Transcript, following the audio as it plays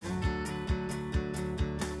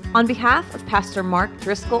On behalf of Pastor Mark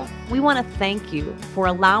Driscoll, we want to thank you for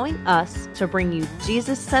allowing us to bring you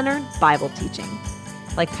Jesus-centered Bible teaching.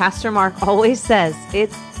 Like Pastor Mark always says,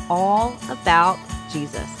 it's all about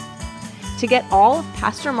Jesus. To get all of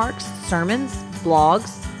Pastor Mark's sermons,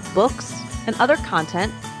 blogs, books, and other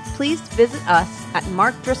content, please visit us at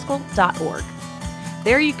markdriscoll.org.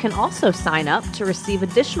 There you can also sign up to receive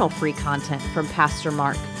additional free content from Pastor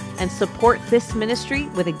Mark and support this ministry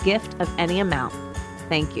with a gift of any amount.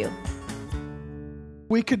 Thank you.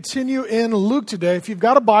 We continue in Luke today. If you've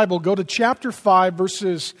got a Bible, go to chapter 5,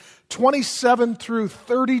 verses 27 through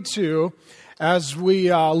 32, as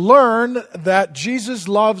we learn that Jesus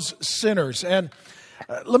loves sinners. And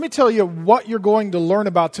let me tell you what you're going to learn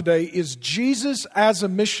about today is Jesus as a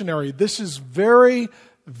missionary. This is very,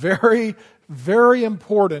 very, very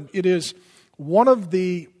important. It is one of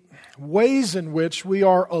the ways in which we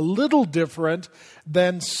are a little different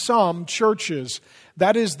than some churches.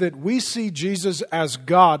 That is that we see Jesus as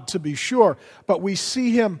God, to be sure, but we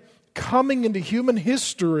see him coming into human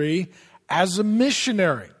history as a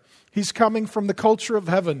missionary. He's coming from the culture of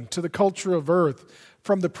heaven to the culture of earth,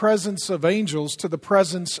 from the presence of angels to the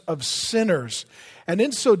presence of sinners. And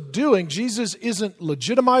in so doing, Jesus isn't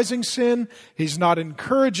legitimizing sin. He's not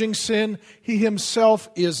encouraging sin. He himself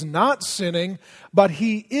is not sinning, but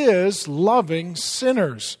he is loving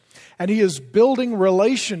sinners. And he is building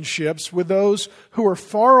relationships with those who are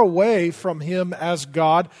far away from him as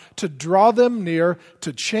God to draw them near,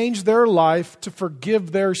 to change their life, to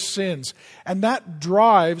forgive their sins. And that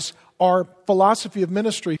drives our philosophy of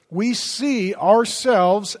ministry. We see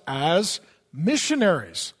ourselves as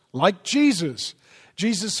missionaries, like Jesus.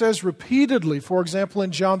 Jesus says repeatedly, for example, in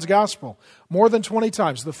John's Gospel, more than 20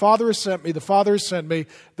 times, the Father has sent me, the Father has sent me,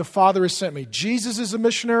 the Father has sent me. Jesus is a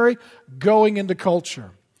missionary going into culture.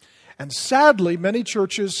 And sadly, many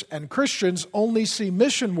churches and Christians only see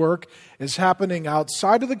mission work as happening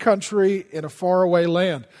outside of the country in a faraway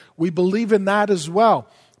land. We believe in that as well.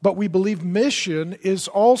 But we believe mission is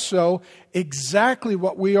also exactly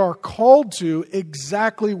what we are called to,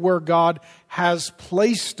 exactly where God has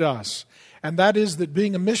placed us. And that is that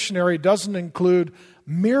being a missionary doesn't include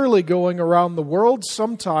merely going around the world.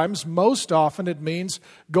 Sometimes, most often, it means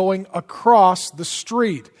going across the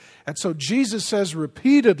street. And so Jesus says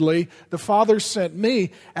repeatedly, the Father sent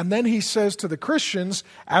me. And then he says to the Christians,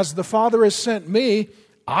 as the Father has sent me,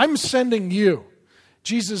 I'm sending you.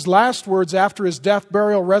 Jesus' last words after his death,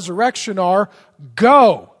 burial, resurrection are,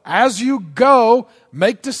 go. As you go,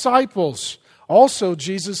 make disciples. Also,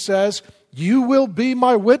 Jesus says, you will be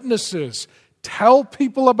my witnesses. Tell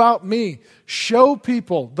people about me. Show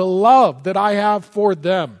people the love that I have for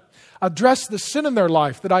them. Address the sin in their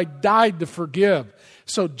life that I died to forgive.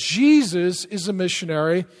 So Jesus is a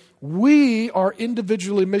missionary. We are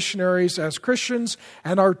individually missionaries as Christians,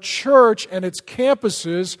 and our church and its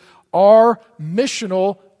campuses are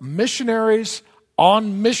missional missionaries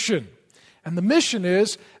on mission. And the mission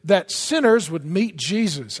is that sinners would meet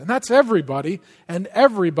Jesus. And that's everybody, and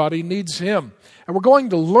everybody needs him. And we're going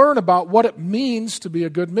to learn about what it means to be a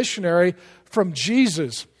good missionary from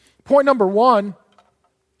Jesus. Point number 1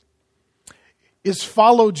 is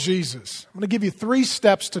follow Jesus. I'm going to give you 3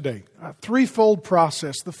 steps today, a threefold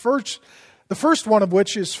process. The first one of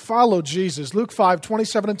which is follow Jesus. Luke 5,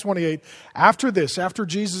 27 and 28. After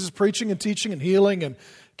Jesus is preaching and teaching and healing and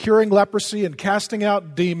curing leprosy and casting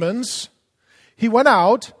out demons, he went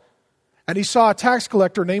out and he saw a tax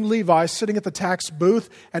collector named Levi sitting at the tax booth,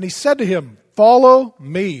 and he said to him, follow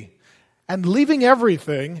me. And leaving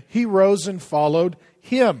everything, he rose and followed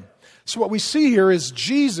him. So what we see here is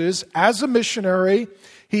Jesus as a missionary.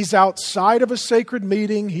 He's outside of a sacred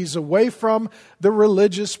meeting. He's away from the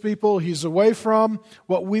religious people. He's away from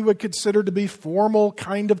what we would consider to be formal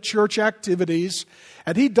kind of church activities.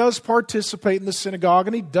 And he does participate in the synagogue,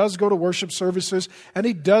 and he does go to worship services, and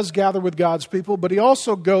he does gather with God's people, but he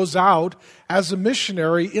also goes out as a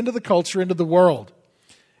missionary into the culture, into the world.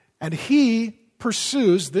 And he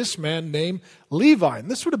pursues this man named Levi. And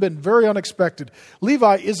this would have been very unexpected.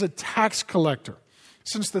 Levi is a tax collector.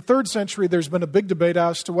 Since the 3rd century, there's been a big debate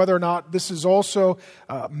as to whether or not this is also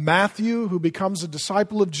Matthew, who becomes a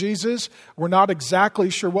disciple of Jesus. We're not exactly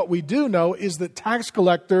sure. What we do know is that tax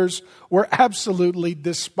collectors were absolutely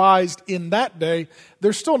despised in that day.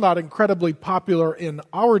 They're still not incredibly popular in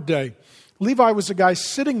our day. Levi was a guy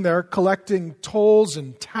sitting there collecting tolls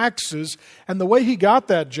and taxes, and the way he got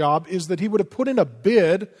that job is that he would have put in a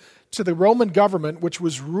bid to the Roman government, which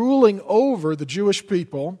was ruling over the Jewish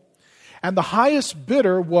people, and the highest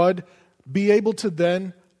bidder would be able to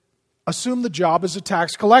then assume the job as a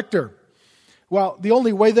tax collector. Well, the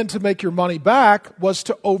only way then to make your money back was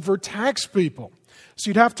to overtax people. So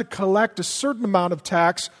you'd have to collect a certain amount of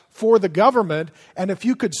tax for the government, and if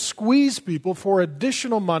you could squeeze people for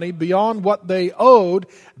additional money beyond what they owed,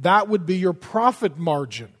 that would be your profit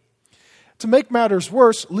margin. To make matters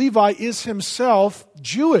worse, Levi is himself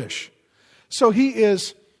Jewish. So he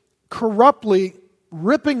is corruptly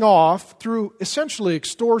ripping off, through essentially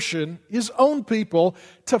extortion, his own people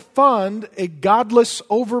to fund a godless,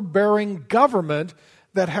 overbearing government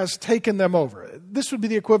that has taken them over. This would be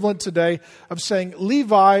the equivalent today of saying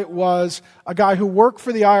Levi was a guy who worked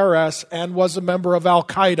for the IRS and was a member of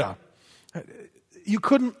Al-Qaeda. You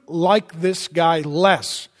couldn't like this guy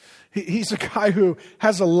less. He's a guy who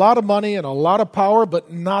has a lot of money and a lot of power,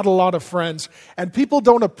 but not a lot of friends. And people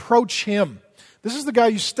don't approach him. This is the guy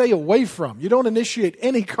you stay away from. You don't initiate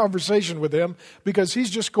any conversation with him because he's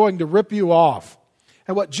just going to rip you off.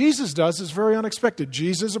 And what Jesus does is very unexpected.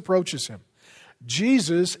 Jesus approaches him.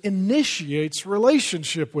 Jesus initiates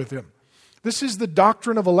relationship with him. This is the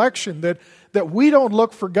doctrine of election, that we don't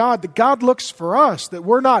look for God, that God looks for us, that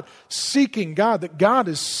we're not seeking God, that God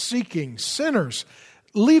is seeking sinners.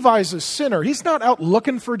 Levi's a sinner. He's not out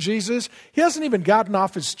looking for Jesus. He hasn't even gotten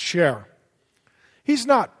off his chair. He's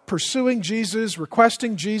not pursuing Jesus,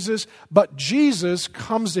 requesting Jesus, but Jesus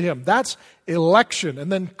comes to him. That's election.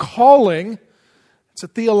 And then calling, it's a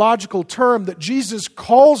theological term that Jesus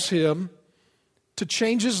calls him to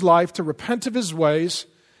change his life, to repent of his ways,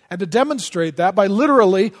 and to demonstrate that by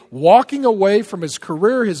literally walking away from his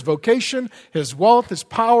career, his vocation, his wealth, his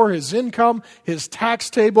power, his income, his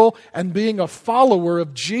tax table, and being a follower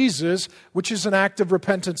of Jesus, which is an act of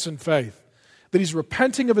repentance and faith. That he's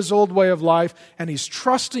repenting of his old way of life, and he's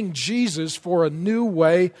trusting Jesus for a new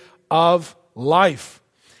way of life.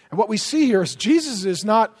 And what we see here is Jesus is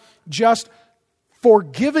not just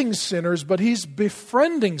forgiving sinners, but he's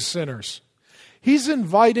befriending sinners. He's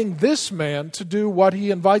inviting this man to do what he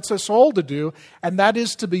invites us all to do, and that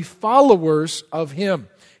is to be followers of him.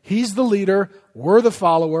 He's the leader, we're the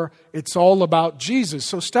follower, it's all about Jesus.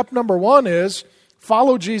 So step number one is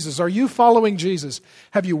follow Jesus. Are you following Jesus?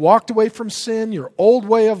 Have you walked away from sin, your old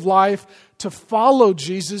way of life, to follow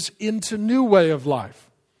Jesus into new way of life?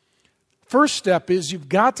 First step is you've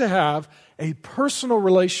got to have a personal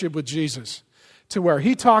relationship with Jesus, to where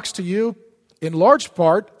he talks to you, in large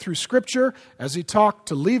part through Scripture. As he talked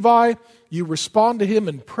to Levi, you respond to him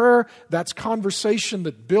in prayer. That's conversation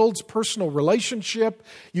that builds personal relationship.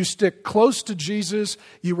 You stick close to Jesus.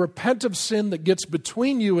 You repent of sin that gets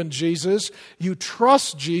between you and Jesus. You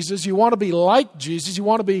trust Jesus. You want to be like Jesus. You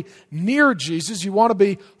want to be near Jesus. You want to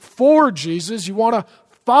be for Jesus. You want to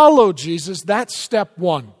follow Jesus. That's step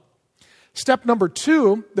one. Step number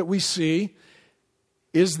two that we see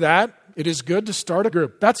is that it is good to start a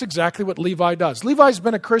group. That's exactly what Levi does. Levi's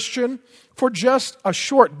been a Christian for just a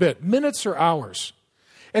short bit, minutes or hours.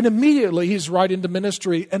 And immediately he's right into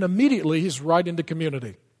ministry, and immediately he's right into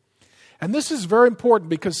community. And this is very important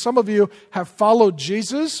because some of you have followed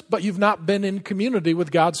Jesus, but you've not been in community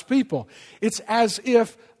with God's people. It's as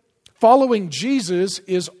if following Jesus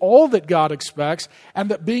is all that God expects,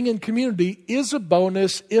 and that being in community is a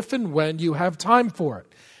bonus if and when you have time for it.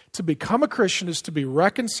 To become a Christian is to be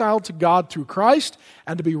reconciled to God through Christ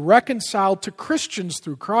and to be reconciled to Christians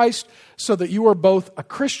through Christ, so that you are both a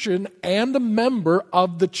Christian and a member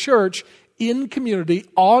of the church in community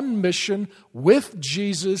on mission with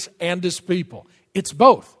Jesus and his people. It's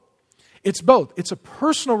both. It's both. It's a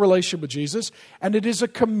personal relationship with Jesus, and it is a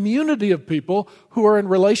community of people who are in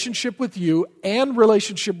relationship with you and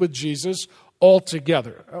relationship with Jesus all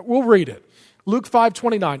together. We'll read it. Luke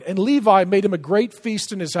 5:29, and Levi made him a great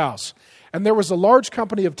feast in his house. And there was a large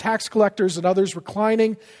company of tax collectors and others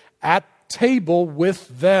reclining at table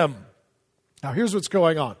with them. Now here's what's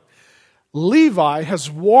going on. Levi has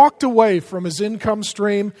walked away from his income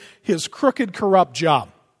stream, his crooked, corrupt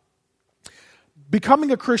job.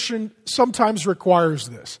 Becoming a Christian sometimes requires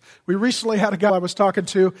this. We recently had a guy I was talking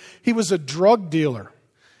to. He was a drug dealer,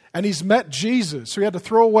 and he's met Jesus. So he had to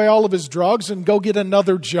throw away all of his drugs and go get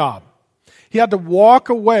another job. He had to walk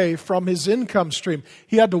away from his income stream.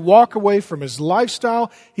 He had to walk away from his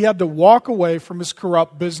lifestyle. He had to walk away from his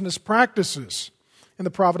corrupt business practices. In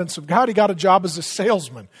the providence of God, he got a job as a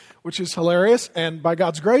salesman, which is hilarious. And by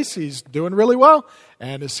God's grace, he's doing really well.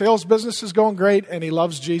 And his sales business is going great. And he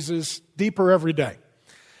loves Jesus deeper every day.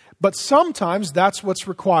 But sometimes that's what's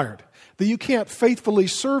required. That you can't faithfully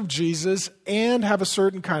serve Jesus and have a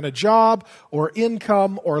certain kind of job or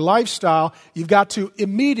income or lifestyle. You've got to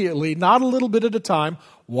immediately, not a little bit at a time,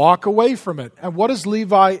 walk away from it. And what does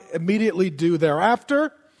Levi immediately do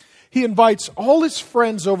thereafter? He invites all his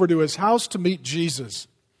friends over to his house to meet Jesus.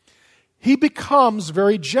 he becomes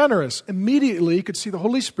very generous. Immediately, you could see the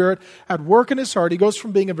Holy Spirit at work in his heart. He goes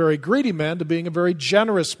from being a very greedy man to being a very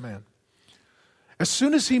generous man. As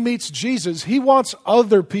soon as he meets Jesus, he wants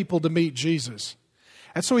other people to meet Jesus.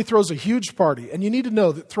 And so he throws a huge party. And you need to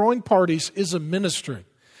know that throwing parties is a ministry.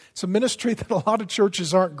 It's a ministry that a lot of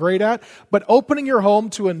churches aren't great at, but opening your home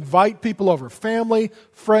to invite people over, family,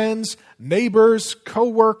 friends, neighbors,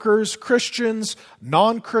 co-workers, Christians,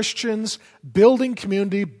 non-Christians, building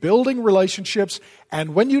community, building relationships,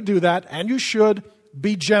 and when you do that, and you should,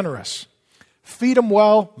 be generous. Feed them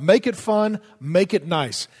well, make it fun, make it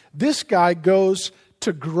nice. This guy goes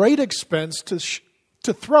to great expense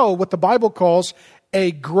to throw what the Bible calls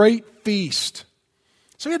a great feast.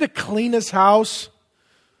 So he had to clean his house.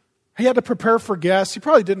 He had to prepare for guests. He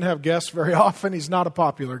probably didn't have guests very often. He's not a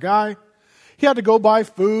popular guy. He had to go buy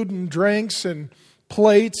food and drinks and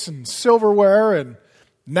plates and silverware and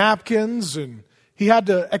napkins. And he had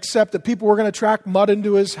to accept that people were going to track mud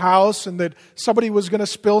into his house and that somebody was going to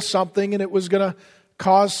spill something and it was going to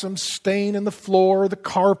cause some stain in the floor, the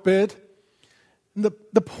carpet. And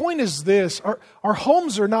the point is this, our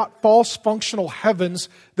homes are not false functional heavens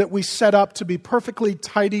that we set up to be perfectly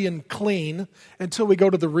tidy and clean until we go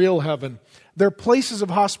to the real heaven. They're places of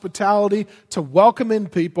hospitality to welcome in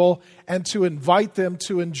people and to invite them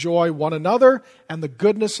to enjoy one another and the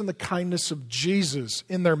goodness and the kindness of Jesus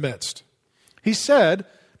in their midst. He said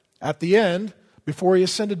at the end, before he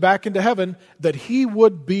ascended back into heaven, that he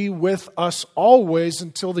would be with us always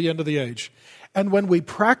until the end of the age. And when we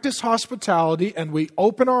practice hospitality and we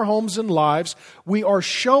open our homes and lives, we are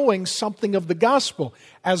showing something of the gospel.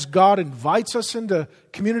 As God invites us into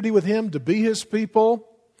community with him to be his people,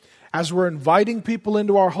 as we're inviting people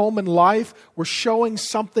into our home and life, we're showing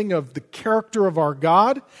something of the character of our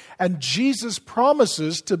God. And Jesus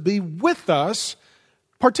promises to be with us,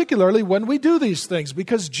 particularly when we do these things.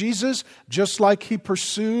 Because Jesus, just like he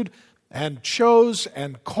pursued and chose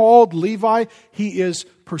and called Levi, he is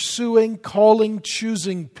pursuing, calling,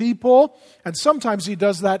 choosing people. And sometimes he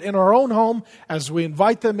does that in our own home as we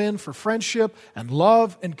invite them in for friendship and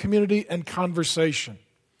love and community and conversation.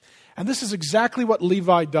 And this is exactly what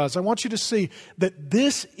Levi does. I want you to see that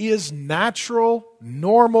this is natural,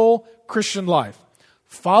 normal Christian life.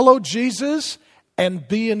 Follow Jesus and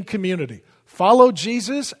be in community. Follow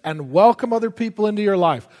Jesus and welcome other people into your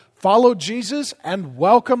life. Follow Jesus and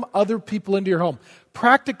welcome other people into your home.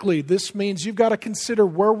 Practically, this means you've got to consider,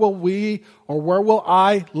 where will we or where will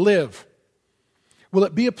I live? Will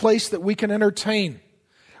it be a place that we can entertain?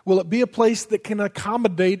 Will it be a place that can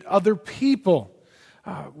accommodate other people?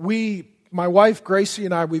 My wife Gracie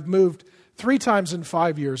and I, we've moved 3 times in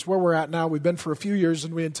 5 years. Where we're at now, we've been for a few years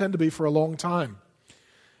and we intend to be for a long time.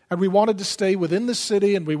 And we wanted to stay within the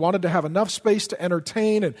city and we wanted to have enough space to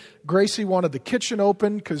entertain. And Gracie wanted the kitchen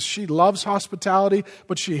open because she loves hospitality,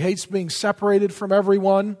 but she hates being separated from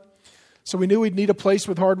everyone. So we knew we'd need a place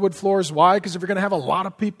with hardwood floors. Why? Because if you're going to have a lot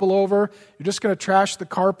of people over, you're just going to trash the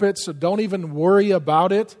carpet, so don't even worry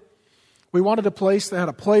about it. We wanted a place that had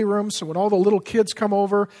a playroom, so when all the little kids come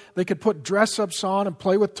over, they could put dress-ups on and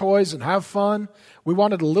play with toys and have fun. We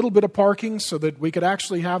wanted a little bit of parking so that we could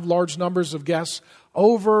actually have large numbers of guests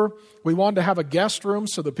over. We wanted to have a guest room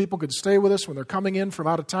so that people could stay with us when they're coming in from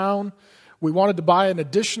out of town. We wanted to buy an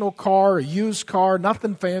additional car, a used car,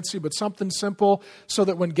 nothing fancy, but something simple, so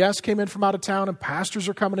that when guests came in from out of town and pastors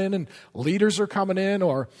are coming in and leaders are coming in,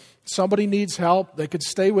 or somebody needs help, they could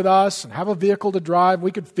stay with us and have a vehicle to drive.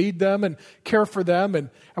 We could feed them and care for them. And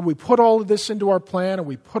we put all of this into our plan, and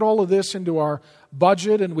we put all of this into our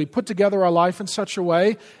budget, and we put together our life in such a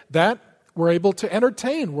way that we're able to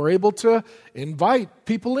entertain. We're able to invite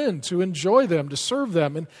people in, to enjoy them, to serve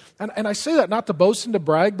them. And I say that not to boast and to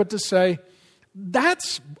brag, but to say,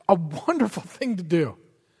 that's a wonderful thing to do.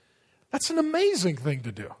 That's an amazing thing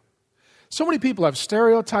to do. So many people have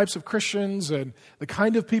stereotypes of Christians and the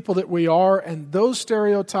kind of people that we are, and those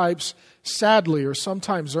stereotypes, sadly, are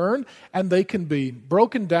sometimes earned, and they can be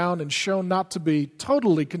broken down and shown not to be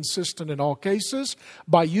totally consistent in all cases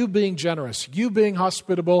by you being generous, you being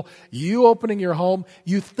hospitable, you opening your home,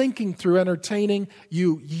 you thinking through entertaining,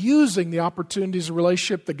 you using the opportunities of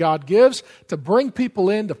relationship that God gives to bring people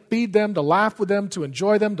in, to feed them, to laugh with them, to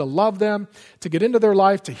enjoy them, to love them, to get into their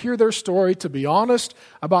life, to hear their story, to be honest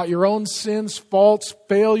about your own sins, faults,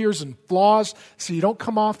 failures, and flaws, so you don't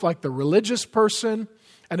come off like the religious person,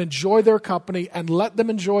 and enjoy their company and let them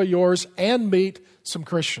enjoy yours and meet some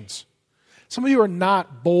Christians. Some of you are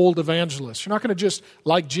not bold evangelists. You're not going to just,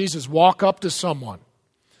 like Jesus, walk up to someone.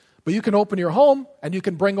 But you can open your home and you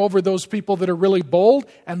can bring over those people that are really bold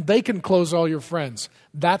and they can close all your friends.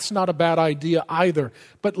 That's not a bad idea either.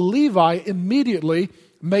 But Levi immediately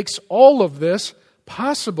makes all of this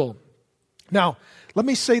possible. Now, let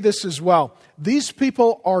me say this as well. These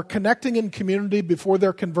people are connecting in community before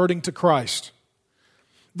they're converting to Christ.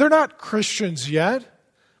 They're not Christians yet,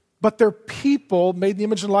 but they're people made in the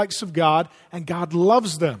image and likeness of God, and God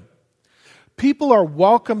loves them. People are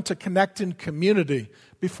welcome to connect in community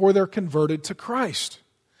before they're converted to Christ.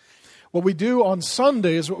 What we do on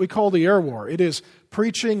Sunday is what we call the air war. It is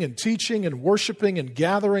preaching and teaching and worshiping and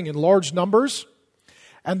gathering in large numbers.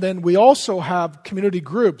 And then we also have community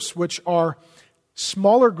groups, which are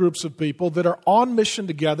smaller groups of people that are on mission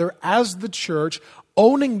together as the church,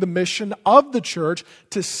 owning the mission of the church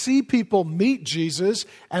to see people meet Jesus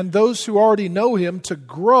and those who already know Him to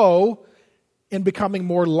grow in becoming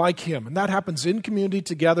more like Him. And that happens in community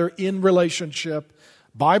together, in relationship,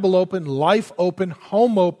 Bible open, life open,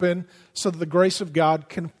 home open, so that the grace of God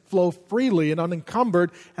can flow freely and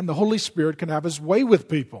unencumbered, and the Holy Spirit can have His way with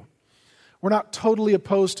people. We're not totally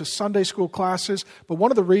opposed to Sunday school classes, but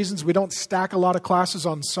one of the reasons we don't stack a lot of classes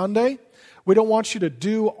on Sunday, we don't want you to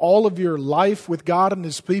do all of your life with God and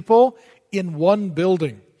His people in one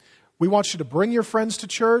building. We want you to bring your friends to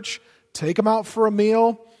church, take them out for a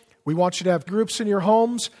meal. We want you to have groups in your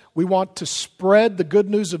homes. We want to spread the good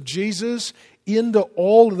news of Jesus into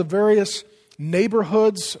all of the various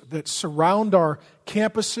neighborhoods that surround our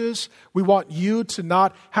campuses. We want you to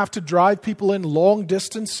not have to drive people in long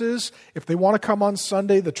distances. If they want to come on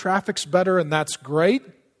Sunday, the traffic's better, and that's great.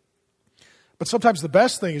 But sometimes the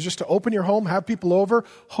best thing is just to open your home, have people over,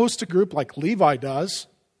 host a group like Levi does,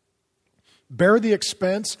 bear the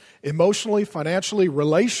expense emotionally, financially,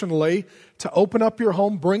 relationally, to open up your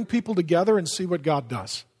home, bring people together, and see what God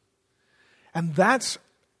does. And that's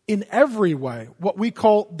in every way what we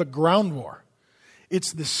call the ground war.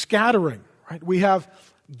 It's the scattering, right? We have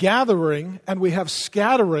gathering and we have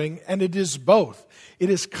scattering, and it is both. It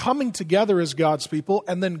is coming together as God's people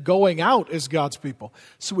and then going out as God's people.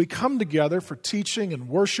 So we come together for teaching and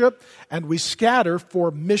worship, and we scatter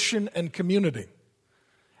for mission and community.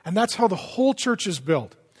 And that's how the whole church is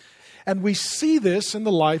built. And we see this in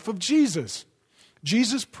the life of Jesus.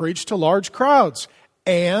 Jesus preached to large crowds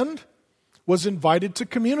and was invited to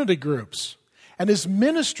community groups. And His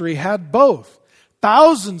ministry had both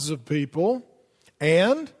thousands of people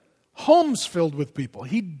and homes filled with people.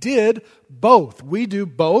 He did both. We do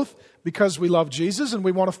both because we love Jesus and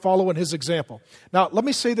we want to follow in His example. Now, let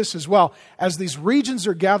me say this as well. As these regions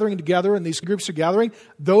are gathering together and these groups are gathering,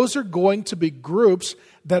 those are going to be groups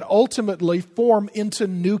that ultimately form into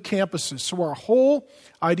new campuses. So our whole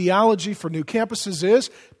ideology for new campuses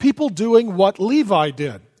is people doing what Levi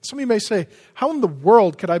did. Some of you may say, how in the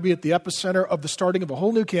world could I be at the epicenter of the starting of a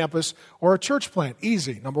whole new campus or a church plant?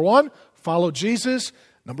 Easy. Number one, follow Jesus.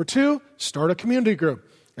 Number two, start a community group.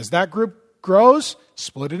 As that group grows,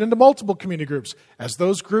 split it into multiple community groups. As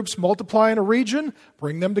those groups multiply in a region,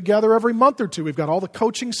 bring them together every month or two. We've got all the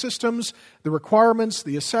coaching systems, the requirements,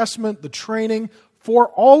 the assessment, the training for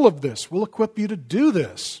all of this. We'll equip you to do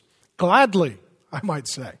this gladly, I might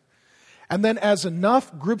say. And then as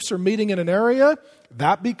enough groups are meeting in an area,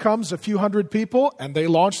 that becomes a few hundred people, and they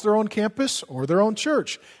launch their own campus or their own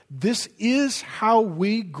church. This is how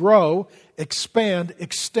we grow, expand,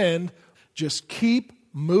 extend, just keep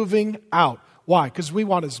moving out. Why? Because we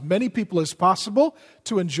want as many people as possible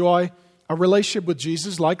to enjoy a relationship with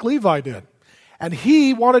Jesus like Levi did. And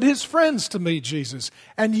he wanted his friends to meet Jesus.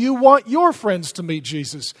 And you want your friends to meet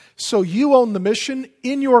Jesus. So you own the mission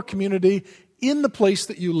in your community, in the place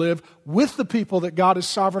that you live, with the people that God has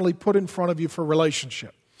sovereignly put in front of you for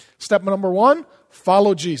relationship. Step number one,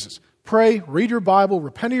 follow Jesus. Pray, read your Bible,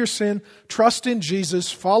 repent of your sin, trust in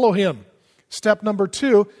Jesus, follow Him. Step number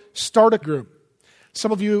two, start a group.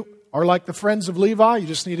 Some of you are like the friends of Levi. You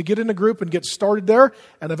just need to get in a group and get started there.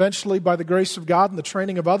 And eventually, by the grace of God and the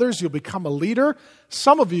training of others, you'll become a leader.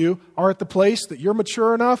 Some of you are at the place that you're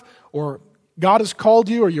mature enough, or God has called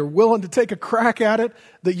you, or you're willing to take a crack at it,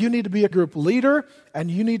 that you need to be a group leader,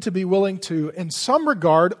 and you need to be willing to, in some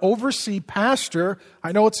regard, oversee, pastor,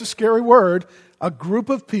 I know it's a scary word, a group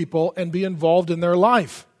of people and be involved in their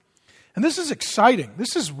life. And this is exciting.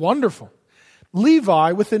 This is wonderful.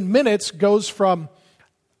 Levi, within minutes, goes from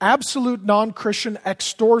absolute non-Christian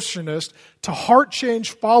extortionist to heart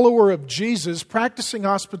change follower of Jesus, practicing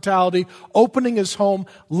hospitality, opening his home,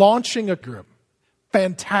 launching a group.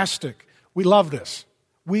 Fantastic. We love this.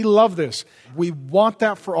 We love this. We want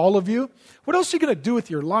that for all of you. What else are you going to do with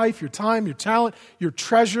your life, your time, your talent, your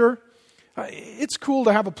treasure? It's cool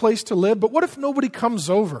to have a place to live, but what if nobody comes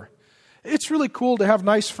over? It's really cool to have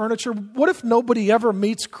nice furniture. What if nobody ever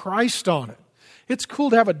meets Christ on it? It's cool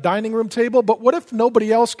to have a dining room table, but what if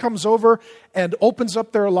nobody else comes over and opens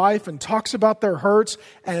up their life and talks about their hurts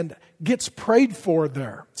and gets prayed for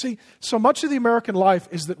there? See, so much of the American life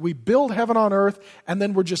is that we build heaven on earth and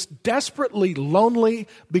then we're just desperately lonely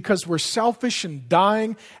because we're selfish and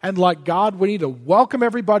dying, and like God, we need to welcome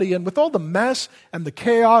everybody in with all the mess and the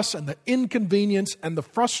chaos and the inconvenience and the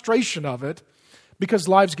frustration of it, because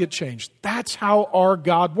lives get changed. That's how our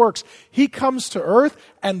God works. He comes to earth,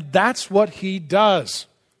 and that's what He does.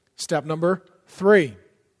 Step number 3.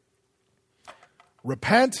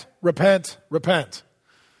 Repent, repent, repent.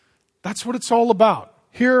 That's what it's all about.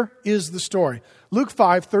 Here is the story. Luke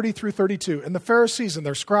 5, 30 through 32. And the Pharisees and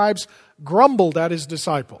their scribes grumbled at His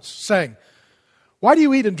disciples, saying, "Why do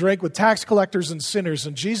you eat and drink with tax collectors and sinners?"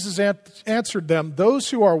 And Jesus answered them,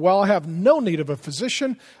 "Those who are well have no need of a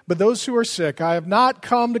physician, but those who are sick. I have not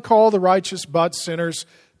come to call the righteous, but sinners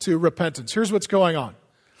to repentance." Here's what's going on.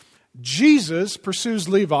 Jesus pursues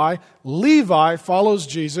Levi. Levi follows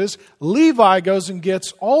Jesus. Levi goes and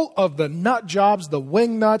gets all of the nut jobs, the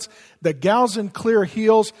wing nuts, the gals in clear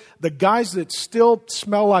heels, the guys that still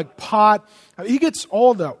smell like pot. He gets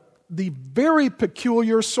all the very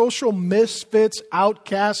peculiar social misfits,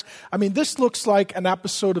 outcasts. I mean, this looks like an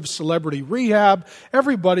episode of Celebrity Rehab.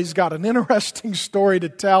 Everybody's got an interesting story to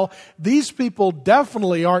tell. These people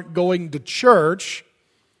definitely aren't going to church,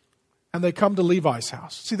 and they come to Levi's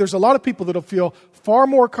house. See, there's a lot of people that'll feel far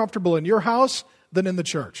more comfortable in your house than in the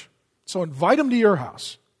church. So invite them to your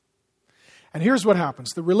house. And here's what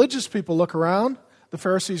happens. The religious people look around, the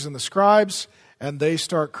Pharisees and the scribes, and they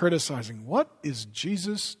start criticizing. What is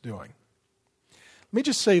Jesus doing? Let me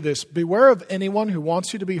just say this. Beware of anyone who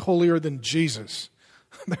wants you to be holier than Jesus.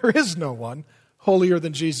 There is no one holier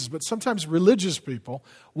than Jesus. But sometimes religious people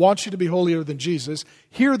want you to be holier than Jesus.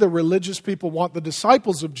 Here the religious people want the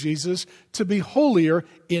disciples of Jesus to be holier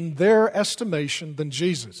in their estimation than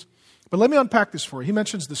Jesus. But let me unpack this for you. He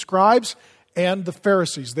mentions the scribes and the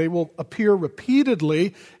Pharisees. They will appear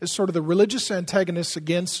repeatedly as sort of the religious antagonists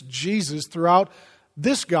against Jesus throughout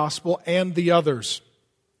this gospel and the others.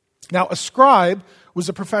 Now, a scribe was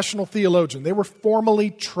a professional theologian. They were formally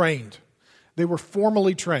trained.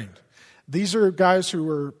 These are guys who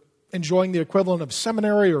were enjoying the equivalent of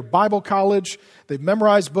seminary or Bible college. They've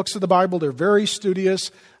memorized books of the Bible. They're very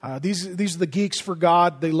studious. These are the geeks for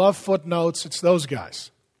God. They love footnotes. It's those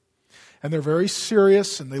guys. And they're very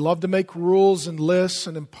serious, and they love to make rules and lists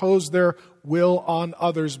and impose their will on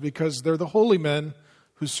others because they're the holy men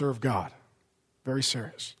who serve God. Very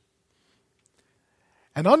serious.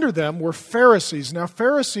 And under them were Pharisees. Now,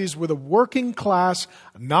 Pharisees were the working class,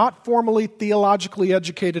 not formally theologically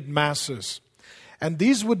educated masses. And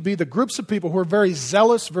these would be the groups of people who are very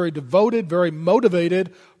zealous, very devoted, very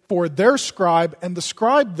motivated for their scribe. And the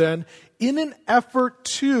scribe then, in an effort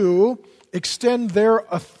to extend their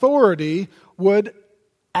authority, would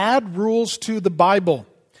add rules to the Bible.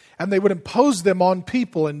 And they would impose them on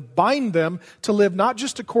people and bind them to live not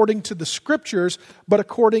just according to the scriptures, but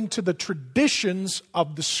according to the traditions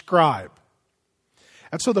of the scribe.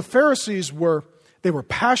 And so the Pharisees were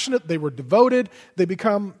passionate, they were devoted, they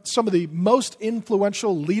become some of the most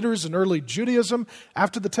influential leaders in early Judaism.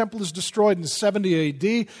 After the temple is destroyed in 70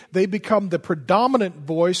 AD, they become the predominant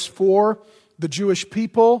voice for the Jewish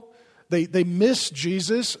people. They miss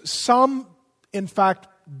Jesus. Some, in fact,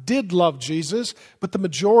 did love Jesus, but the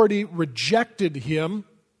majority rejected Him.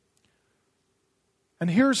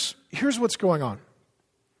 And here's what's going on.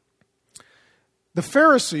 The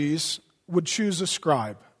Pharisees would choose a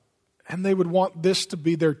scribe, and they would want this to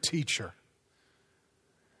be their teacher.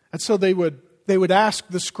 And so they would ask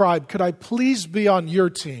the scribe, "Could I please be on your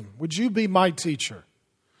team? Would you be my teacher?"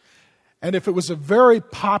 And if it was a very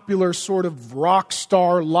popular sort of rock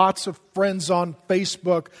star, lots of friends on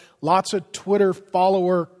Facebook, lots of Twitter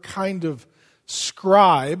follower kind of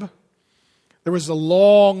scribe, there was a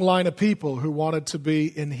long line of people who wanted to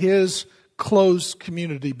be in his close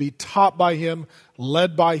community, be taught by him,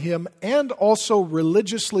 led by him, and also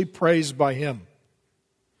religiously praised by him.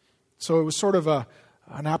 So it was sort of an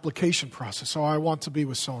application process. Oh, I want to be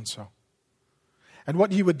with so-and-so. And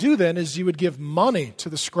what you would do then is you would give money to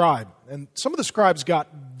the scribe. And some of the scribes got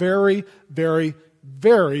very, very,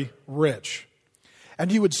 very rich.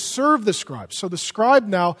 And you would serve the scribe. So the scribe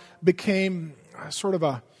now became sort of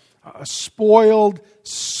a spoiled,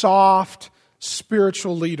 soft,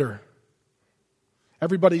 spiritual leader.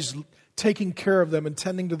 Everybody's taking care of them and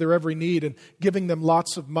tending to their every need and giving them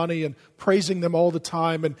lots of money and praising them all the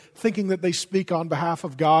time and thinking that they speak on behalf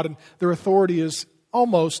of God and their authority is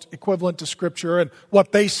almost equivalent to Scripture and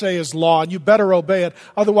what they say is law, and you better obey it.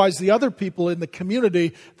 Otherwise, the other people in the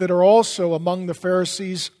community that are also among the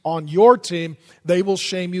Pharisees on your team, they will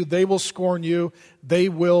shame you, they will scorn you, they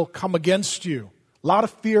will come against you. A lot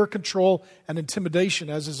of fear, control, and intimidation,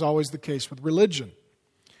 as is always the case with religion.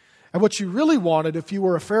 And what you really wanted, if you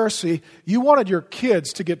were a Pharisee, you wanted your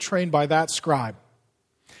kids to get trained by that scribe.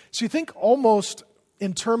 So you think almost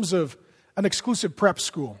in terms of an exclusive prep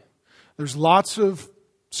school. There's lots of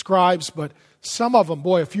scribes, but some of them,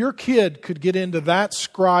 boy, if your kid could get into that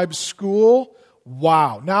scribe school,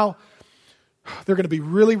 wow. Now, they're going to be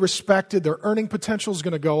really respected. Their earning potential is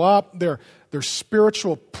going to go up. Their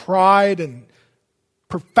spiritual pride and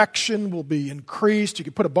perfection will be increased. You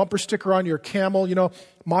can put a bumper sticker on your camel. You know,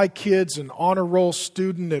 my kid's an honor roll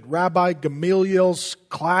student at Rabbi Gamaliel's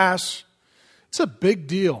class. It's a big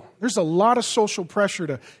deal. There's a lot of social pressure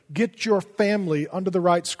to get your family under the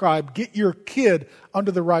right scribe, get your kid under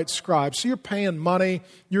the right scribe. So you're paying money,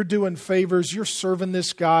 you're doing favors, you're serving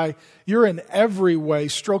this guy, you're in every way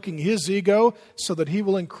stroking his ego so that he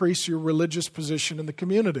will increase your religious position in the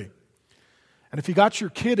community. And if you got your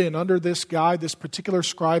kid in under this guy, this particular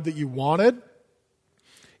scribe that you wanted,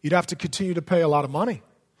 you'd have to continue to pay a lot of money.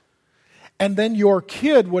 And then your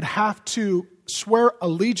kid would have to swear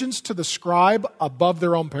allegiance to the scribe above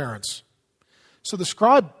their own parents. So the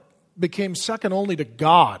scribe became second only to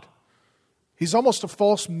God. He's almost a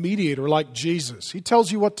false mediator like Jesus. He tells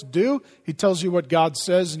you what to do, he tells you what God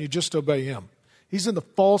says, and you just obey him. He's in the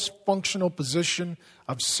false functional position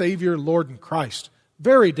of Savior, Lord, and Christ.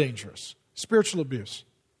 Very dangerous. Spiritual abuse.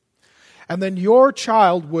 And then your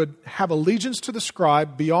child would have allegiance to the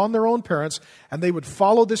scribe beyond their own parents, and they would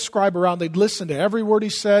follow this scribe around. They'd listen to every word he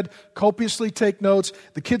said, copiously take notes.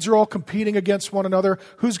 The kids are all competing against one another.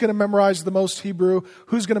 Who's going to memorize the most Hebrew?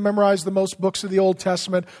 Who's going to memorize the most books of the Old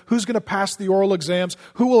Testament? Who's going to pass the oral exams?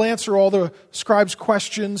 Who will answer all the scribe's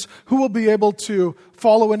questions? Who will be able to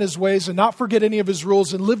follow in his ways and not forget any of his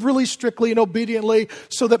rules and live really strictly and obediently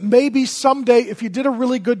so that maybe someday if you did a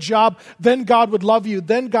really good job, then God would love you,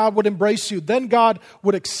 then God would embrace you, then God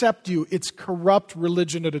would accept you. It's corrupt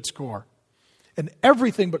religion at its core. And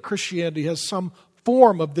everything but Christianity has some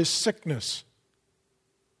form of this sickness.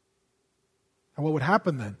 And what would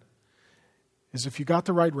happen then is if you got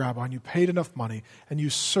the right rabbi and you paid enough money and you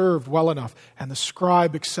served well enough and the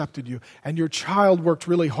scribe accepted you and your child worked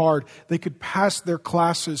really hard, they could pass their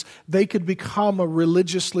classes, they could become a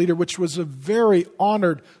religious leader, which was a very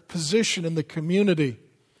honored position in the community.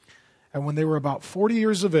 And when they were about 40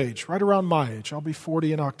 years of age, right around my age, I'll be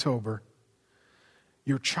 40 in October,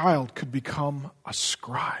 your child could become a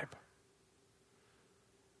scribe.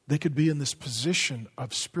 They could be in this position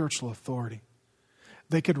of spiritual authority.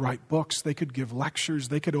 They could write books, they could give lectures,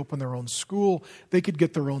 they could open their own school, they could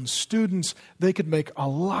get their own students, they could make a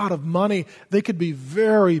lot of money, they could be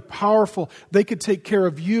very powerful, they could take care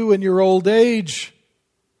of you in your old age.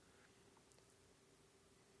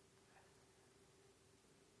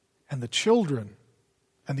 And the children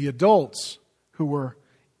and the adults who were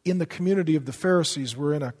in the community of the Pharisees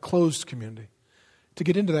were in a closed community. To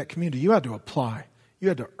get into that community, you had to apply, you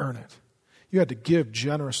had to earn it, you had to give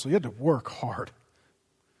generously, you had to work hard.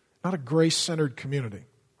 Not a grace-centered community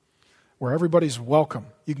where everybody's welcome.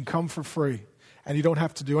 You can come for free and you don't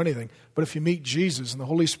have to do anything. But if you meet Jesus and the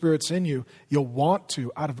Holy Spirit's in you, you'll want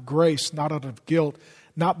to out of grace, not out of guilt,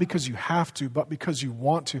 not because you have to, but because you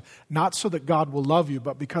want to. Not so that God will love you,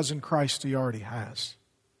 but because in Christ He already has.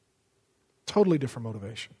 Totally different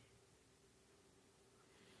motivation.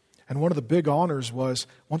 And one of the big honors was,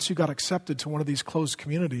 once you got accepted to one of these closed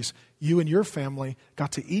communities, you and your family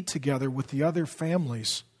got to eat together with the other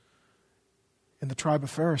families in the tribe of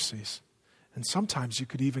Pharisees. And sometimes you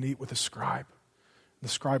could even eat with a scribe. The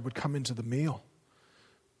scribe would come into the meal.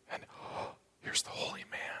 And here's the holy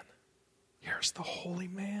man. Here's the holy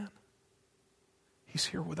man. He's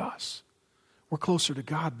here with us. We're closer to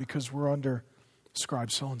God because we're under scribe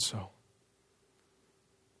so-and-so.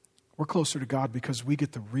 We're closer to God because we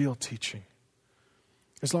get the real teaching.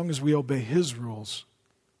 As long as we obey His rules,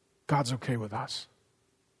 God's okay with us.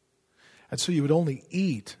 And so you would only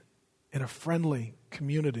eat in a friendly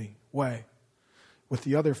community way with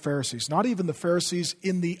the other Pharisees, not even the Pharisees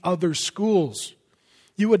in the other schools.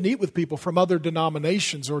 You wouldn't eat with people from other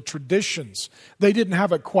denominations or traditions. They didn't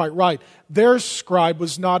have it quite right. Their scribe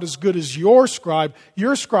was not as good as your scribe.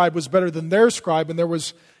 Your scribe was better than their scribe, and there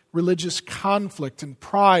was religious conflict and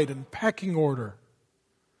pride and pecking order.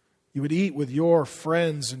 You would eat with your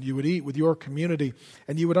friends and you would eat with your community,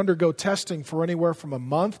 and you would undergo testing for anywhere from a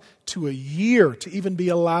month to a year to even be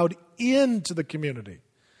allowed into the community.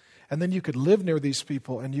 And then you could live near these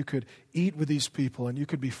people, and you could eat with these people, and you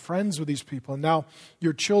could be friends with these people. And now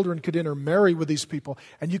your children could intermarry with these people,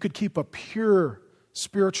 and you could keep a pure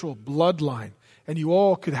spiritual bloodline, and you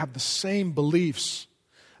all could have the same beliefs.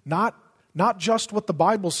 Not just what the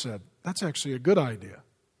Bible said. That's actually a good idea.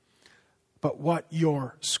 But what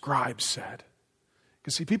your scribe said.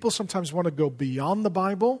 Because see, people sometimes want to go beyond the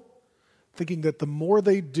Bible, thinking that the more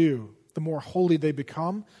they do, the more holy they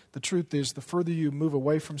become. The truth is, the further you move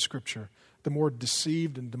away from Scripture, the more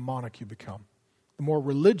deceived and demonic you become. The more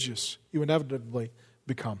religious you inevitably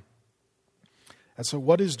become. And so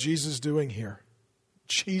what is Jesus doing here?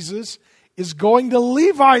 Jesus is going to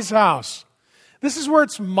Levi's house. This is where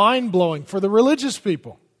it's mind-blowing for the religious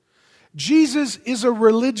people. Jesus is a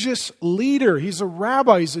religious leader. He's a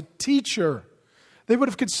rabbi. He's a teacher. They would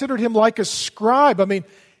have considered him like a scribe. I mean,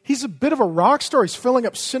 he's a bit of a rock star. He's filling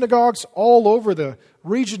up synagogues all over the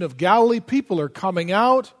region of Galilee. People are coming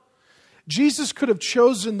out. Jesus could have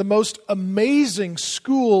chosen the most amazing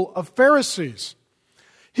school of Pharisees.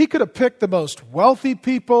 He could have picked the most wealthy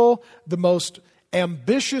people, the most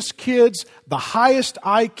ambitious kids, the highest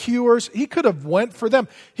IQers. He could have went for them.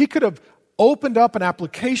 He could have opened up an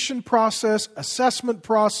application process, assessment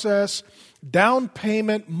process, down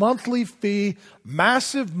payment, monthly fee,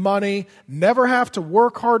 massive money, never have to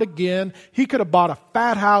work hard again. He could have bought a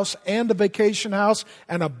fat house and a vacation house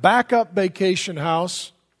and a backup vacation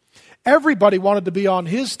house. Everybody wanted to be on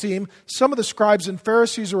his team. Some of the scribes and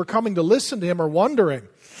Pharisees who were coming to listen to him are wondering,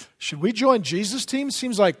 should we join Jesus' team?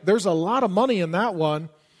 Seems like there's a lot of money in that one.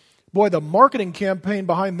 Boy, the marketing campaign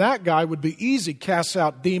behind that guy would be easy. Casts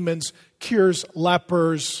out demons, cures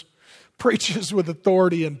lepers, preaches with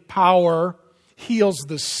authority and power, heals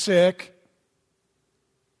the sick.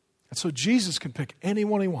 And so Jesus can pick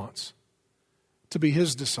anyone he wants to be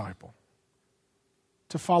his disciple,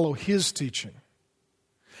 to follow his teaching.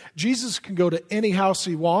 Jesus can go to any house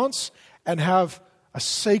he wants and have a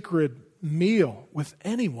sacred meal with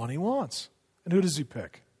anyone he wants. And who does he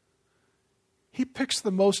pick? He picks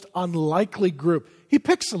the most unlikely group. He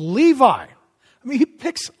picks Levi. He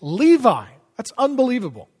picks Levi. That's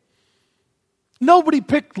unbelievable. Nobody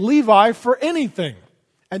picked Levi for anything.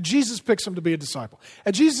 And Jesus picks him to be a disciple.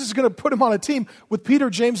 And Jesus is going to put him on a team with Peter,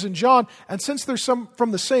 James, and John. And since they're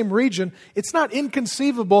from the same region, it's not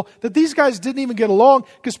inconceivable that these guys didn't even get along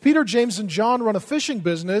because Peter, James, and John run a fishing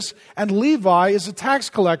business and Levi is a tax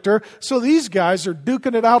collector. So these guys are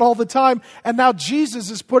duking it out all the time. And now Jesus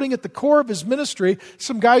is putting at the core of his ministry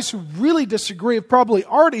some guys who really disagree, have probably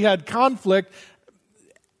already had conflict.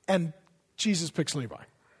 And Jesus picks Levi.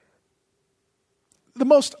 The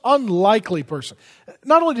most unlikely person.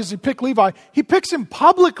 Not only does he pick Levi, he picks him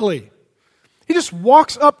publicly. He just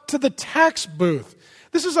walks up to the tax booth.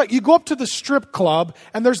 This is like you go up to the strip club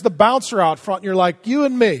and there's the bouncer out front and you're like, you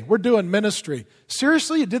and me, we're doing ministry.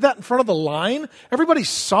 Seriously? You did that in front of the line? Everybody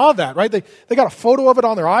saw that, right? They got a photo of it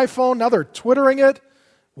on their iPhone. Now they're Twittering it.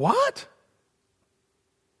 What?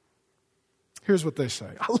 Here's what they say.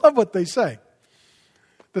 I love what they say.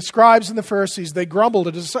 The scribes and the Pharisees, they grumbled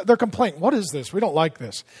at their complaint. What is this? We don't like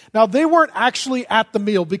this. Now, they weren't actually at the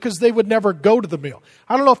meal because they would never go to the meal.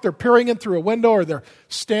 I don't know if they're peering in through a window or they're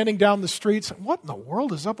standing down the streets. What in the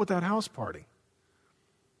world is up with that house party?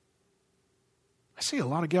 I see a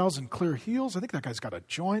lot of gals in clear heels. I think that guy's got a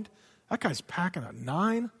joint. That guy's packing a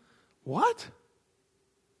 9. What?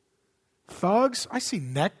 Thugs? I see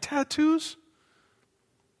neck tattoos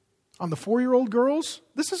on the 4-year-old girls.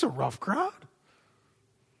 This is a rough crowd.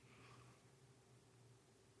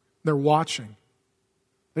 They're watching.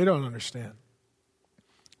 They don't understand.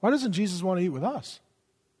 Why doesn't Jesus want to eat with us?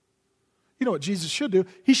 You know what Jesus should do?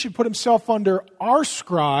 He should put himself under our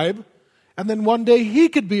scribe, and then one day he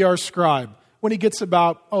could be our scribe when he gets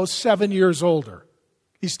about, 7 years older.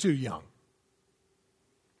 He's too young.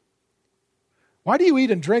 Why do you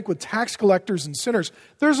eat and drink with tax collectors and sinners?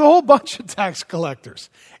 There's a whole bunch of tax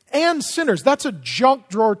collectors and sinners. That's a junk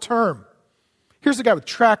drawer term. Here's the guy with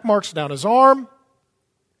track marks down his arm.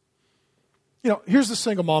 Here's the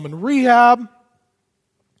single mom in rehab.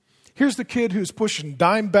 Here's the kid who's pushing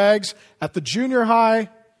dime bags at the junior high.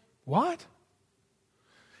 What?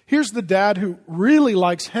 Here's the dad who really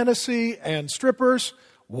likes Hennessy and strippers.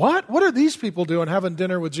 What? What are these people doing having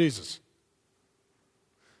dinner with Jesus?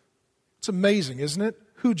 It's amazing, isn't it?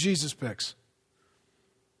 Who Jesus picks.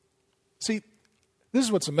 See, this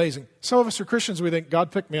is what's amazing. Some of us are Christians, we think,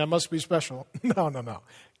 God picked me, I must be special. No.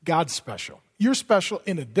 God's special. You're special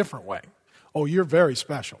in a different way. Oh, you're very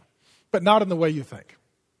special, but not in the way you think.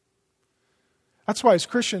 That's why as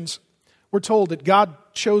Christians, we're told that God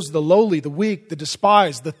chose the lowly, the weak, the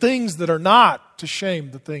despised, the things that are not to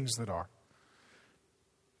shame the things that are.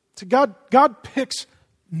 God picks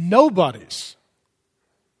nobodies,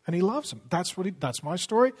 and He loves them. That's my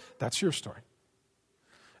story. That's your story.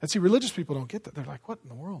 And see, religious people don't get that. They're like, what in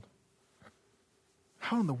the world?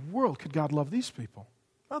 How in the world could God love these people?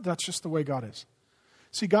 Well, that's just the way God is.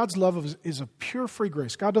 See, God's love is a pure free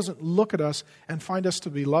grace. God doesn't look at us and find us to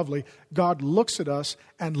be lovely. God looks at us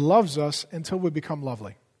and loves us until we become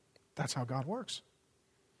lovely. That's how God works.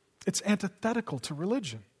 It's antithetical to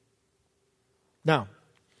religion. Now,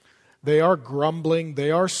 they are grumbling,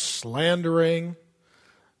 they are slandering,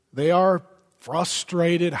 they are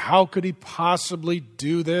frustrated. How could he possibly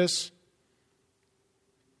do this?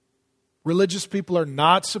 Religious people are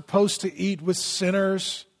not supposed to eat with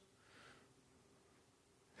sinners.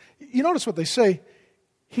 You notice what they say,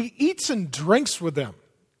 he eats and drinks with them.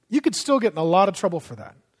 You could still get in a lot of trouble for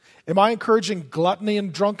that. Am I encouraging gluttony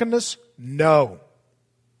and drunkenness? No.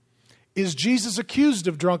 Is Jesus accused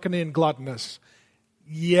of drunkenness and gluttonous?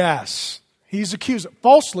 Yes. He's accused,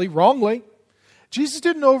 falsely, wrongly. Jesus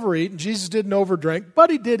didn't overeat and Jesus didn't overdrink,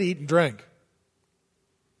 but he did eat and drink.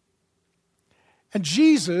 And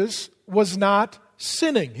Jesus was not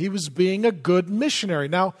sinning. He was being a good missionary.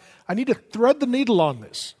 Now, I need to thread the needle on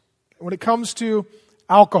this. When it comes to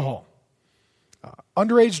alcohol,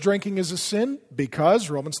 underage drinking is a sin because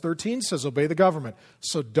Romans 13 says obey the government.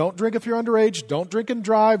 So don't drink if you're underage, don't drink and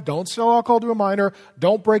drive, don't sell alcohol to a minor,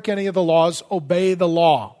 don't break any of the laws, obey the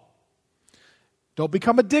law. Don't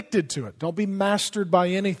become addicted to it. Don't be mastered by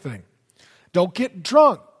anything. Don't get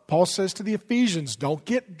drunk. Paul says to the Ephesians, don't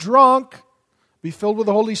get drunk. Be filled with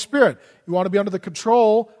the Holy Spirit. You want to be under the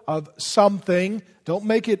control of something. Don't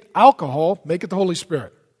make it alcohol, make it the Holy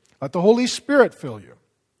Spirit. Let the Holy Spirit fill you.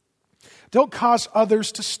 Don't cause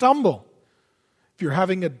others to stumble. If you're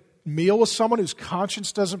having a meal with someone whose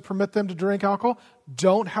conscience doesn't permit them to drink alcohol,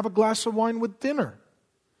 don't have a glass of wine with dinner.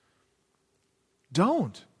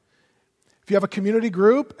 Don't. If you have a community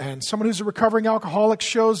group and someone who's a recovering alcoholic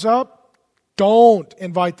shows up, don't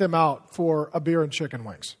invite them out for a beer and chicken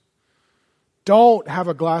wings. Don't have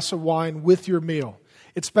a glass of wine with your meal.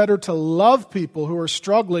 It's better to love people who are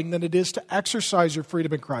struggling than it is to exercise your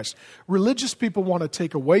freedom in Christ. Religious people want to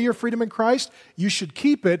take away your freedom in Christ. You should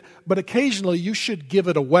keep it, but occasionally you should give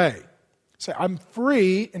it away. Say, I'm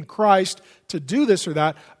free in Christ to do this or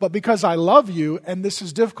that, but because I love you and this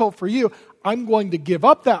is difficult for you, I'm going to give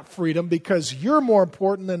up that freedom because you're more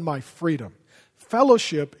important than my freedom.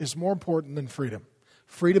 Fellowship is more important than freedom.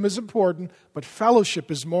 Freedom is important, but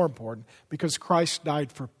fellowship is more important because Christ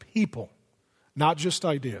died for people, not just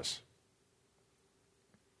ideas.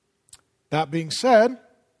 That being said,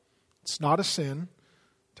 it's not a sin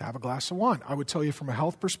to have a glass of wine. I would tell you from a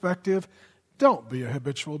health perspective, don't be a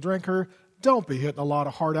habitual drinker. Don't be hitting a lot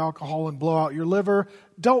of hard alcohol and blow out your liver.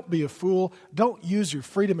 Don't be a fool. Don't use your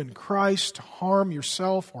freedom in Christ to harm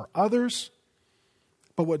yourself or others.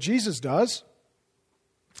 But what Jesus does,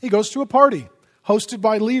 he goes to a party hosted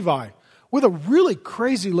by Levi with a really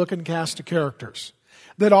crazy looking cast of characters.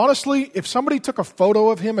 That honestly, if somebody took a photo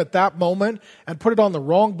of him at that moment and put it on the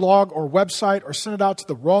wrong blog or website or sent it out to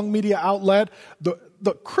the wrong media outlet,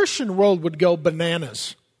 the Christian world would go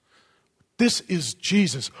bananas. This is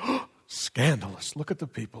Jesus. Scandalous. Look at the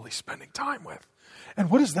people he's spending time with. And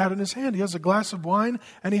what is that in his hand? He has a glass of wine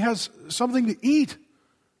and he has something to eat.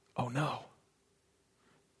 Oh no.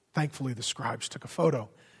 Thankfully, the scribes took a photo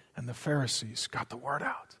and the Pharisees got the word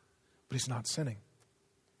out. But he's not sinning.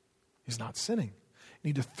 He's not sinning. You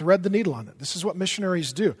need to thread the needle on it. This is what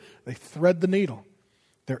missionaries do. They thread the needle.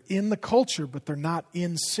 They're in the culture, but they're not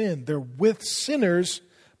in sin. They're with sinners,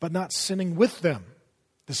 but not sinning with them.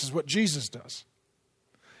 This is what Jesus does.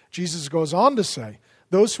 Jesus goes on to say,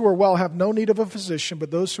 those who are well have no need of a physician,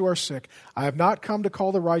 but those who are sick. I have not come to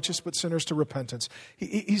call the righteous, but sinners to repentance.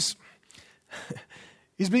 He's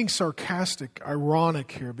being sarcastic,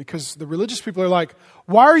 ironic here, because the religious people are like,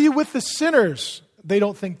 why are you with the sinners? They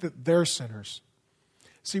don't think that they're sinners.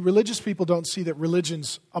 See, religious people don't see that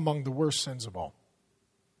religion's among the worst sins of all.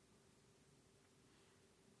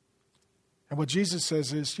 And what Jesus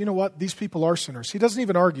says is, you know what? These people are sinners. He doesn't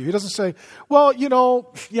even argue. He doesn't say, well,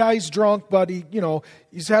 yeah, he's drunk, but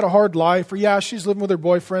he's had a hard life. Or yeah, she's living with her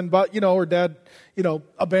boyfriend, but, her dad,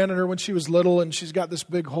 abandoned her when she was little and she's got this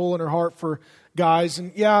big hole in her heart for guys.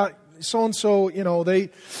 And yeah, so-and-so, they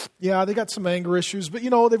got some anger issues, but,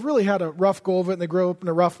 they've really had a rough go of it and they grow up in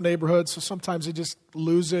a rough neighborhood, so sometimes they just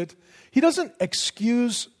lose it. He doesn't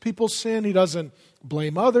excuse people's sin. He doesn't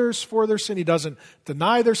blame others for their sin. He doesn't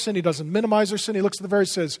deny their sin. He doesn't minimize their sin. He looks at the very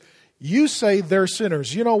says, you say they're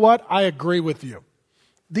sinners. You know what? I agree with you.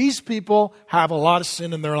 These people have a lot of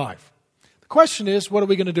sin in their life. The question is, what are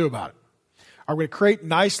we going to do about it? Are we going to create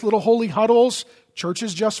nice little holy huddles church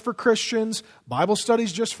is just for Christians, Bible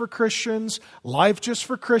studies just for Christians, life just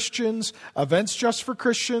for Christians, events just for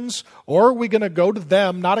Christians, or are we going to go to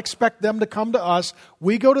them, not expect them to come to us?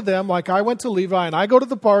 We go to them like I went to Levi and I go to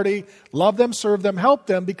the party, love them, serve them, help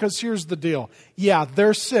them, because here's the deal. Yeah,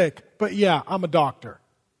 they're sick, but yeah, I'm a doctor.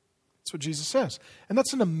 That's what Jesus says. And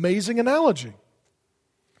that's an amazing analogy.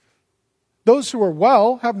 Those who are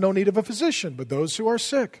well have no need of a physician, but those who are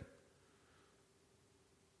sick.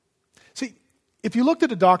 See, if you looked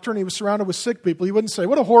at a doctor and he was surrounded with sick people, you wouldn't say,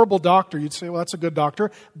 what a horrible doctor. You'd say, well, that's a good doctor.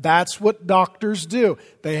 That's what doctors do.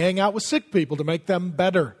 They hang out with sick people to make them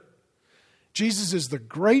better. Jesus is the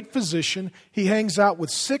great physician. He hangs out with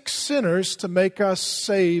sick sinners to make us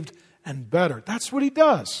saved and better. That's what he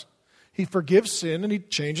does. He forgives sin and he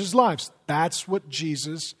changes lives. That's what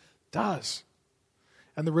Jesus does.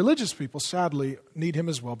 And the religious people, sadly, need him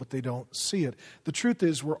as well, but they don't see it. The truth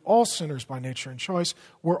is, we're all sinners by nature and choice.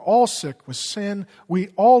 We're all sick with sin. We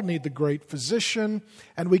all need the great physician.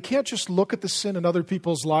 And we can't just look at the sin in other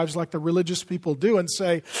people's lives like the religious people do and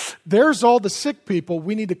say, there's all the sick people.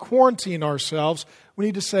 We need to quarantine ourselves. We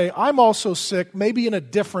need to say, I'm also sick, maybe in a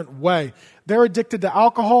different way. They're addicted to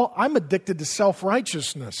alcohol. I'm addicted to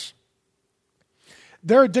self-righteousness.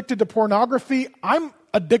 They're addicted to pornography. I'm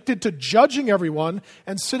addicted to judging everyone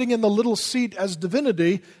and sitting in the little seat as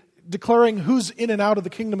divinity, declaring who's in and out of the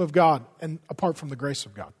kingdom of God and apart from the grace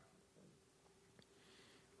of God.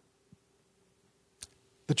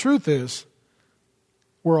 The truth is,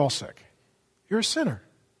 we're all sick. You're a sinner.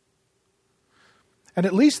 And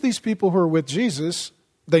at least these people who are with Jesus,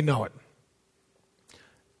 they know it.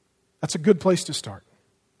 That's a good place to start.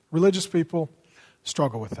 Religious people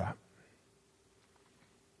struggle with that.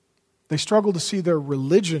 They struggle to see their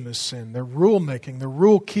religion as sin, their rule-making, their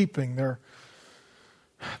rule-keeping, their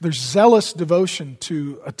zealous devotion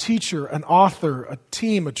to a teacher, an author, a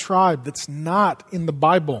team, a tribe that's not in the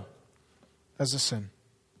Bible as a sin.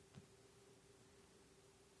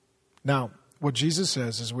 Now, what Jesus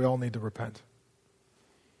says is we all need to repent.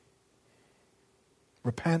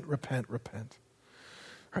 Repent, repent, repent.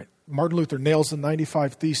 Right. Martin Luther nails the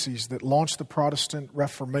 95 Theses that launched the Protestant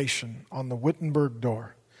Reformation on the Wittenberg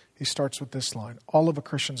door. He starts with this line: all of a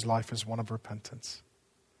Christian's life is one of repentance.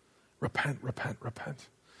 Repent, repent, repent.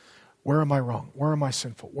 Where am I wrong? Where am I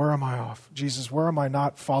sinful? Where am I off? Jesus, where am I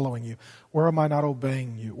not following you? Where am I not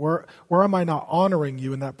obeying you? Where am I not honoring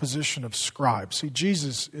you in that position of scribe? See,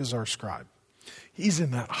 Jesus is our scribe. He's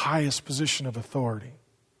in that highest position of authority.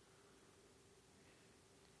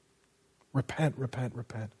 Repent, repent,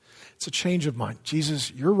 repent. It's a change of mind.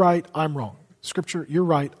 Jesus, you're right, I'm wrong. Scripture, you're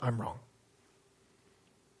right, I'm wrong.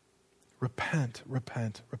 Repent,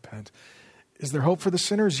 repent, repent. Is there hope for the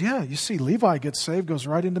sinners? Yeah, you see, Levi gets saved, goes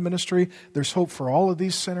right into ministry. There's hope for all of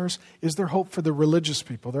these sinners. Is there hope for the religious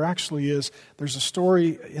people? There actually is. There's a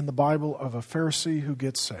story in the Bible of a Pharisee who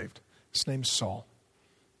gets saved. His name's Saul.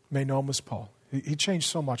 You may know him as Paul. He changed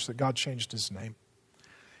so much that God changed his name.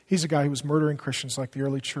 He's a guy who was murdering Christians like the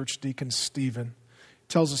early church deacon Stephen. He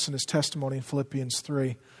tells us in his testimony in Philippians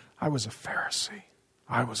 3, I was a Pharisee.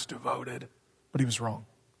 I was devoted. But he was wrong.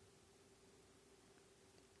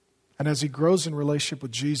 And as he grows in relationship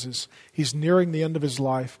with Jesus, he's nearing the end of his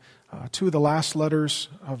life. Two of the last letters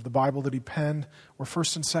of the Bible that he penned were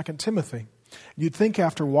 1st and 2nd Timothy. You'd think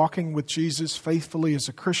after walking with Jesus faithfully as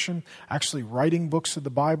a Christian, actually writing books of the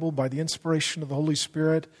Bible by the inspiration of the Holy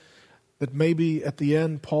Spirit, that maybe at the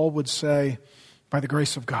end Paul would say, by the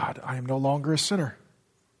grace of God, I am no longer a sinner.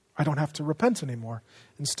 I don't have to repent anymore.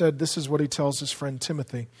 Instead, this is what he tells his friend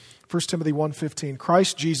Timothy. 1 Timothy 1:15,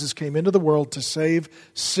 Christ Jesus came into the world to save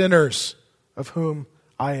sinners, of whom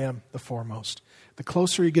I am the foremost. The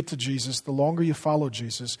closer you get to Jesus, the longer you follow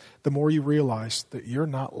Jesus, the more you realize that you're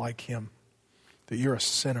not like him, that you're a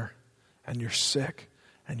sinner, and you're sick,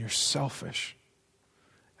 and you're selfish,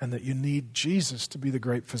 and that you need Jesus to be the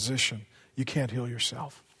great physician. You can't heal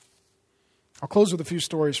yourself. I'll close with a few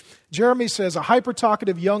stories. Jeremy says, a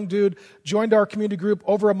hyper-talkative young dude joined our community group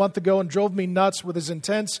over a month ago and drove me nuts with his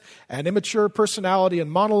intense and immature personality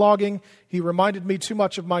and monologuing. He reminded me too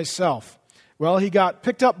much of myself. Well, he got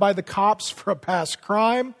picked up by the cops for a past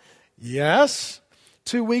crime. Yes.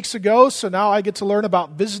 2 weeks ago, so now I get to learn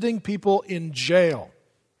about visiting people in jail.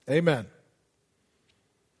 Amen.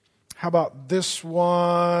 How about this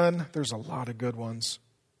one? There's a lot of good ones.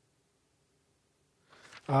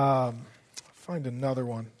 Find another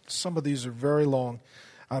one. Some of these are very long.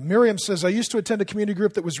 Miriam says, I used to attend a community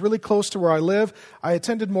group that was really close to where I live. I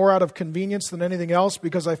attended more out of convenience than anything else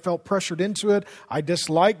because I felt pressured into it. I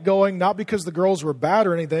disliked going, not because the girls were bad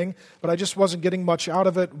or anything, but I just wasn't getting much out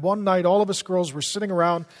of it. One night, all of us girls were sitting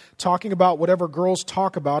around talking about whatever girls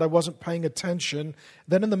talk about. I wasn't paying attention.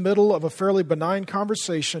 Then in the middle of a fairly benign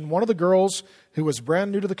conversation, one of the girls who was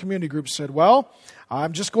brand new to the community group said, well,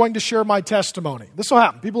 I'm just going to share my testimony. This will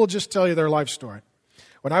happen. People will just tell you their life story.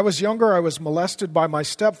 When I was younger, I was molested by my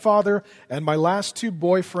stepfather, and my last 2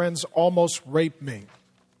 boyfriends almost raped me.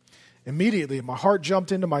 Immediately, my heart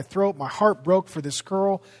jumped into my throat. My heart broke for this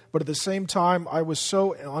girl, but at the same time, I was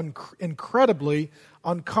so incredibly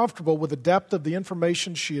uncomfortable with the depth of the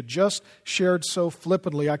information she had just shared so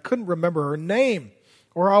flippantly. I couldn't remember her name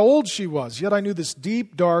or how old she was, yet I knew this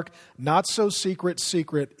deep, dark, not-so-secret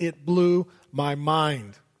secret. It blew my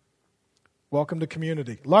mind. Welcome to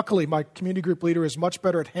community. Luckily, my community group leader is much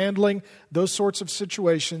better at handling those sorts of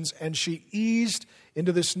situations, and she eased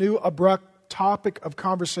into this new abrupt topic of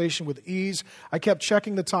conversation with ease. I kept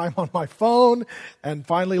checking the time on my phone and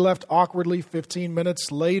finally left awkwardly 15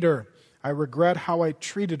 minutes later. I regret how I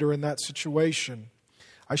treated her in that situation.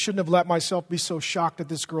 I shouldn't have let myself be so shocked at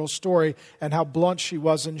this girl's story and how blunt she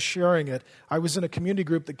was in sharing it. I was in a community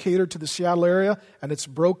group that catered to the Seattle area and its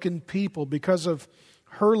broken people. Because of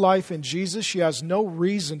her life in Jesus, she has no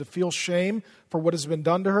reason to feel shame for what has been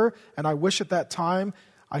done to her, and I wish at that time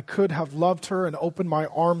I could have loved her and opened my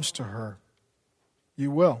arms to her.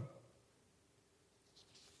 You will.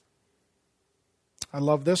 I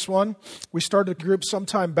love this one. We started a group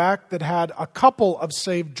sometime back that had a couple of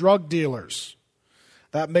saved drug dealers.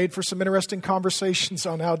 That made for some interesting conversations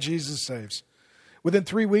on how Jesus saves. Within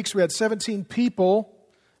 3 weeks, we had 17 people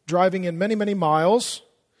driving in many, many miles.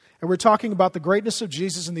 And we're talking about the greatness of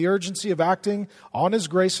Jesus and the urgency of acting on His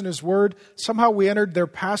grace and His word. Somehow we entered their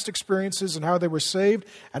past experiences and how they were saved.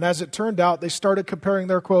 And as it turned out, they started comparing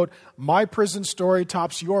their, quote, my prison story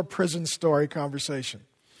tops your prison story conversation.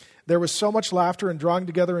 There was so much laughter and drawing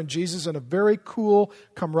together in Jesus, and a very cool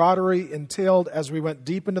camaraderie entailed as we went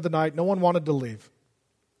deep into the night. No one wanted to leave.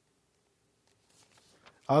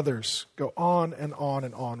 Others go on and on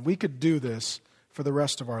and on. We could do this for the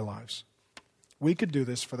rest of our lives. We could do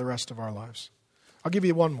this for the rest of our lives. I'll give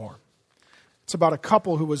you one more. It's about a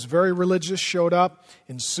couple who was very religious, showed up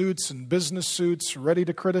in suits and business suits, ready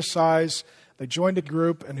to criticize. They joined a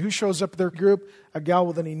group, and who shows up at their group? A gal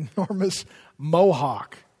with an enormous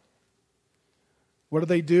mohawk. What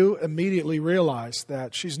do? Immediately realize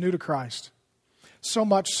that she's new to Christ. So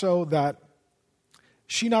much so that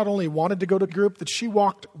she not only wanted to go to the group, that she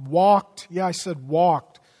walked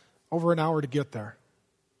over an hour to get there.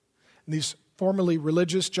 And these formerly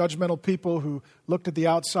religious, judgmental people who looked at the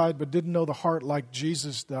outside but didn't know the heart like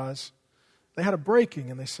Jesus does, they had a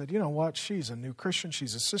breaking and they said, you know what, she's a new Christian,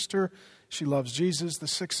 she's a sister, she loves Jesus, the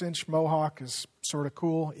 6-inch mohawk is sort of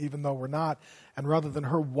cool, even though we're not, and rather than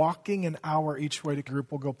her walking an hour each way to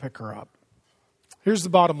group, we'll go pick her up. Here's the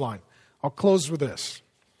bottom line. I'll close with this.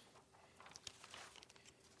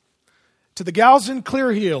 To the gals in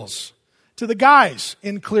clear heels, to the guys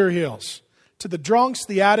in clear heels, to the drunks,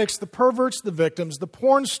 the addicts, the perverts, the victims, the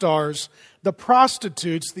porn stars, the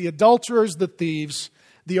prostitutes, the adulterers, the thieves,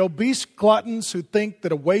 the obese gluttons who think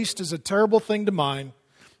that a waist is a terrible thing to mind,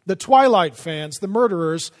 the Twilight fans, the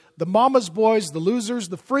murderers, the mama's boys, the losers,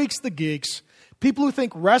 the freaks, the geeks, people who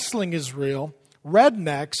think wrestling is real,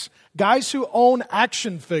 rednecks, guys who own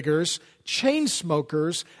action figures, chain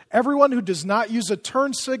smokers, everyone who does not use a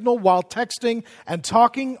turn signal while texting and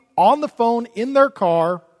talking on the phone in their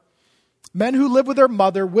car, men who live with their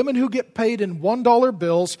mother, women who get paid in $1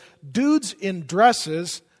 bills, dudes in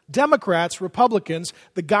dresses, Democrats, Republicans,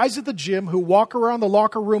 the guys at the gym who walk around the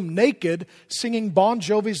locker room naked, singing Bon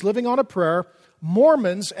Jovi's Living on a Prayer,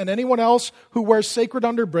 Mormons, and anyone else who wears sacred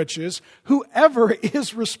underbreeches, whoever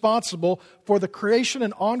is responsible for the creation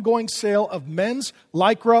and ongoing sale of men's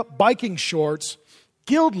Lycra biking shorts,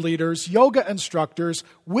 guild leaders, yoga instructors,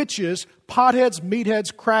 witches, potheads,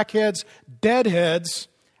 meatheads, crackheads, deadheads,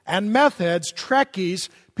 and meth heads, Trekkies,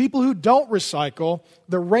 people who don't recycle,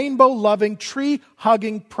 the rainbow-loving,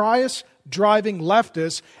 tree-hugging, Prius-driving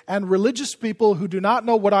leftists, and religious people who do not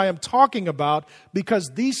know what I am talking about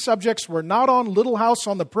because these subjects were not on Little House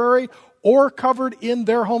on the Prairie or covered in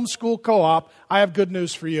their homeschool co-op, I have good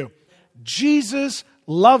news for you. Jesus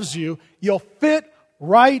loves you. You'll fit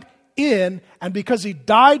right in, and because He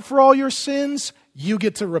died for all your sins, you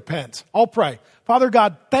get to repent. I'll pray. Father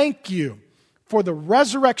God, thank You for the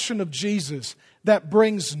resurrection of Jesus that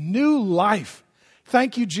brings new life.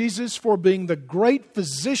 Thank You, Jesus, for being the great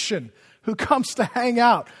physician who comes to hang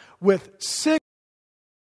out with sick.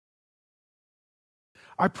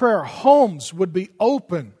 I pray our homes would be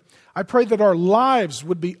open. I pray that our lives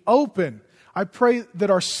would be open. I pray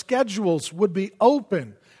that our schedules would be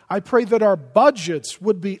open. I pray that our budgets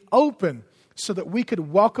would be open so that we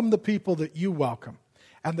could welcome the people that you welcome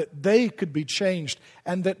and that they could be changed,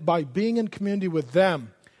 and that by being in community with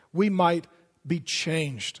them, we might be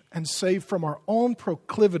changed and saved from our own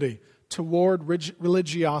proclivity toward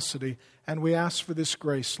religiosity. And we ask for this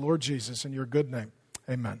grace, Lord Jesus, in your good name.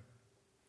 Amen.